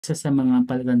isa sa mga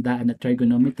palatandaan na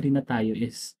trigonometry na tayo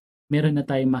is meron na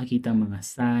tayong makikita mga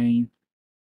sine,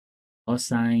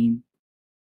 cosine,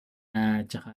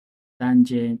 tsaka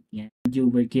tangent. Yan.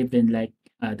 You were given like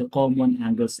the common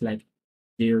angles like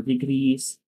 0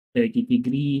 degrees, 30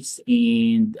 degrees,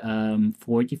 and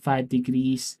 45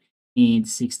 degrees, and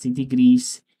 60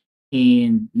 degrees,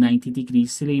 and 90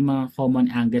 degrees. Sila yung mga common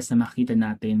angles na makita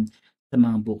natin sa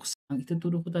mga books. Ang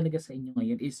ituturo ko talaga sa inyo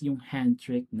ngayon is yung hand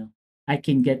trick, no? I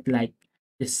can get like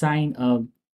the sine of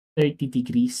 30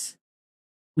 degrees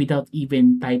without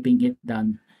even typing it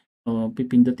down o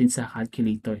pipindutin sa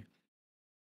calculator.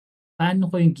 Paano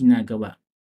ko yung ginagawa?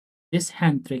 This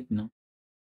hand trick, no?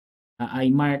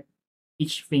 I mark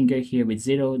each finger here with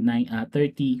 0,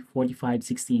 30, 45,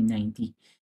 60, and 90.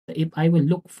 So if I will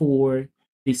look for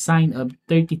the sine of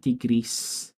 30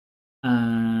 degrees,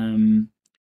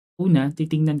 una,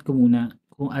 titingnan ko muna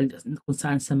kung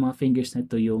saan sa mga fingers na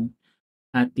to yung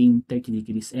ating 30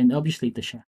 degrees. And obviously, ito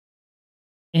siya.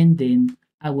 And then,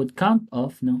 I would count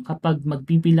off, no? Kapag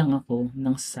magbibilang ako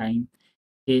ng sine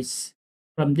is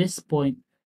from this point,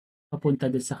 papunta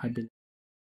doon sa kabila.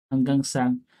 Hanggang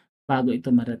sa bago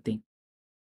ito marating.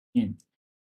 Yan.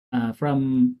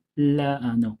 From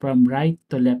right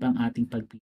to left ang ating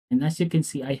pagpili. And as you can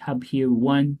see, I have here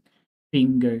one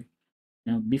finger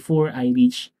before I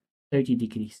reach 30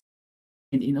 degrees.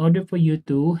 And in order for you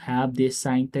to have this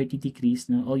sine 30 degrees,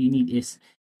 all you need is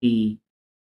a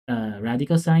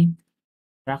radical sign,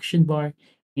 fraction bar,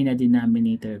 and a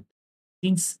denominator.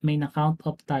 Since may na-count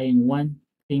up tayong one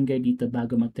finger dito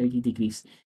bago mag 30 degrees,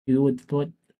 we would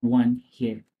put 1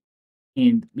 here.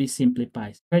 And we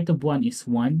simplify. Square root of 1 is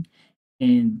 1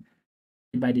 and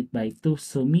divided by 2.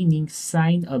 So meaning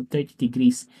sine of 30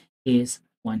 degrees is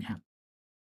 1/2.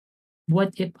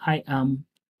 What if I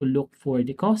am to look for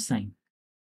the cosine?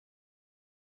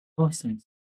 Cosine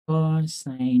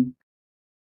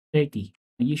 30.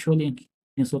 Usually,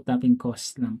 sinusuot natin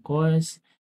cos lang. Cos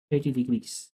 30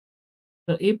 degrees.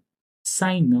 So if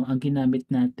sine, no, ang ginamit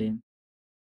natin,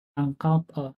 ang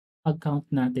pag-count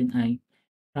natin ay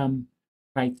from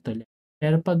right to left.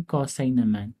 Pero pag cosine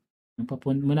naman,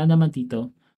 mula naman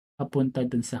dito, papunta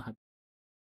dun sa kabila.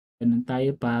 Ganun tayo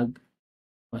pag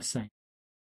cosine.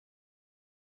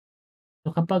 So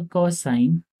kapag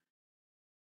cosine,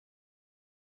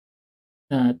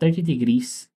 30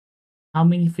 degrees, how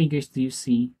many fingers do you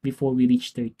see before we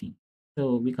reach 30?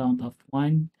 So we count off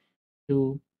 1,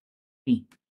 2, 3.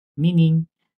 Meaning,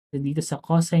 dito sa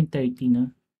cosine 30,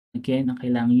 no? Again, ang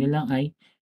kailangan nyo lang ay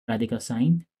radical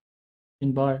sign,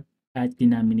 bar, at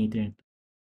denominator.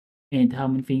 And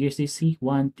how many fingers do you see?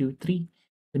 1, 2, 3.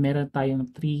 So meron tayong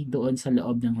 3 doon sa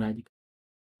loob ng radical.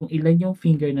 Kung ilan yung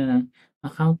finger na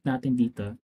account natin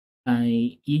dito,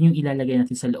 ay yun yung ilalagay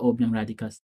natin sa loob ng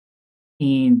radicals.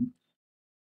 And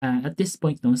at this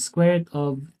point, no, square root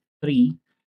of 3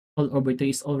 all over 2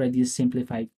 is already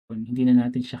simplified. Hindi na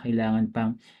natin siya kailangan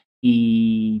pang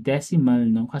i-decimal,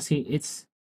 no? Kasi it's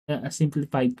a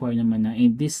simplified form naman na.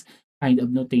 And this kind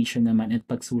of notation naman at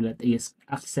pagsulat is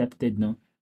accepted, no,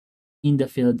 in the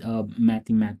field of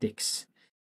mathematics.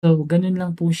 So, ganun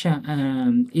lang po siya.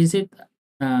 Is it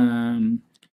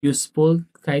useful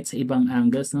kahit sa ibang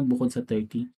angles, no, bukod sa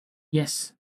 30?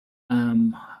 Yes.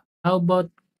 How about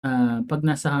pag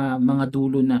nasa mga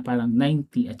dulo na parang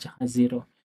 90 at saka 0?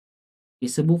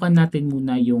 Subukan natin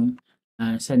muna yung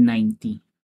sa 90.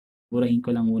 Burahin ko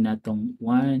lang muna itong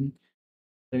 1,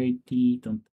 30,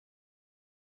 itong.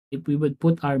 If we would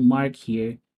put our mark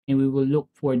here and we will look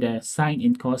for the sine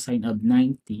and cosine of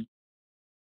 90,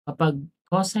 kapag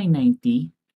cosine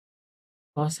 90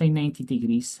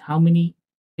 degrees, how many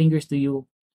fingers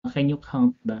can you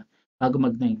count ba bago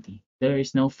mag 90? There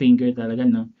is no finger talaga,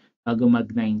 no, bago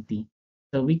mag 90.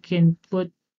 So we can put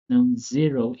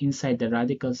 0 inside the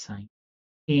radical sign.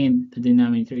 And the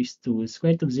denominator is 2.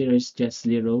 Square root of 0 is just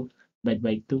 0 divided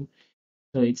by 2.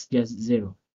 So it's just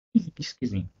 0.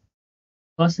 Excuse me.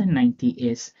 Cosine 90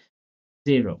 is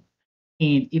 0.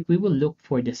 And if we will look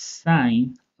for the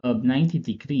sine of 90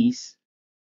 degrees,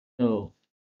 so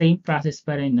same process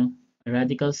pa rin, no? A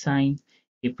radical sign,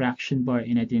 a fraction bar,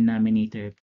 and a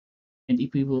denominator. And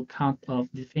if we will count off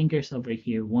the fingers over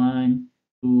here, 1,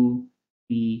 2,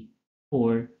 3,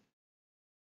 4.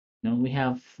 Now we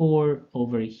have 4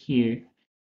 over here.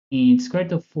 And square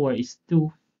root of 4 is 2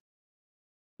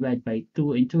 divided by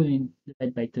 2, and 2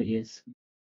 divided by 2 is.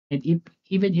 And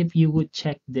even if you would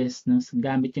check this, no,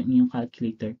 gamit yung inyong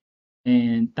calculator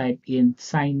and type in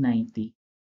sine 90,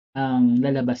 ang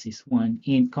lalabas is 1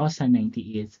 and cosine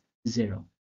 90 is 0.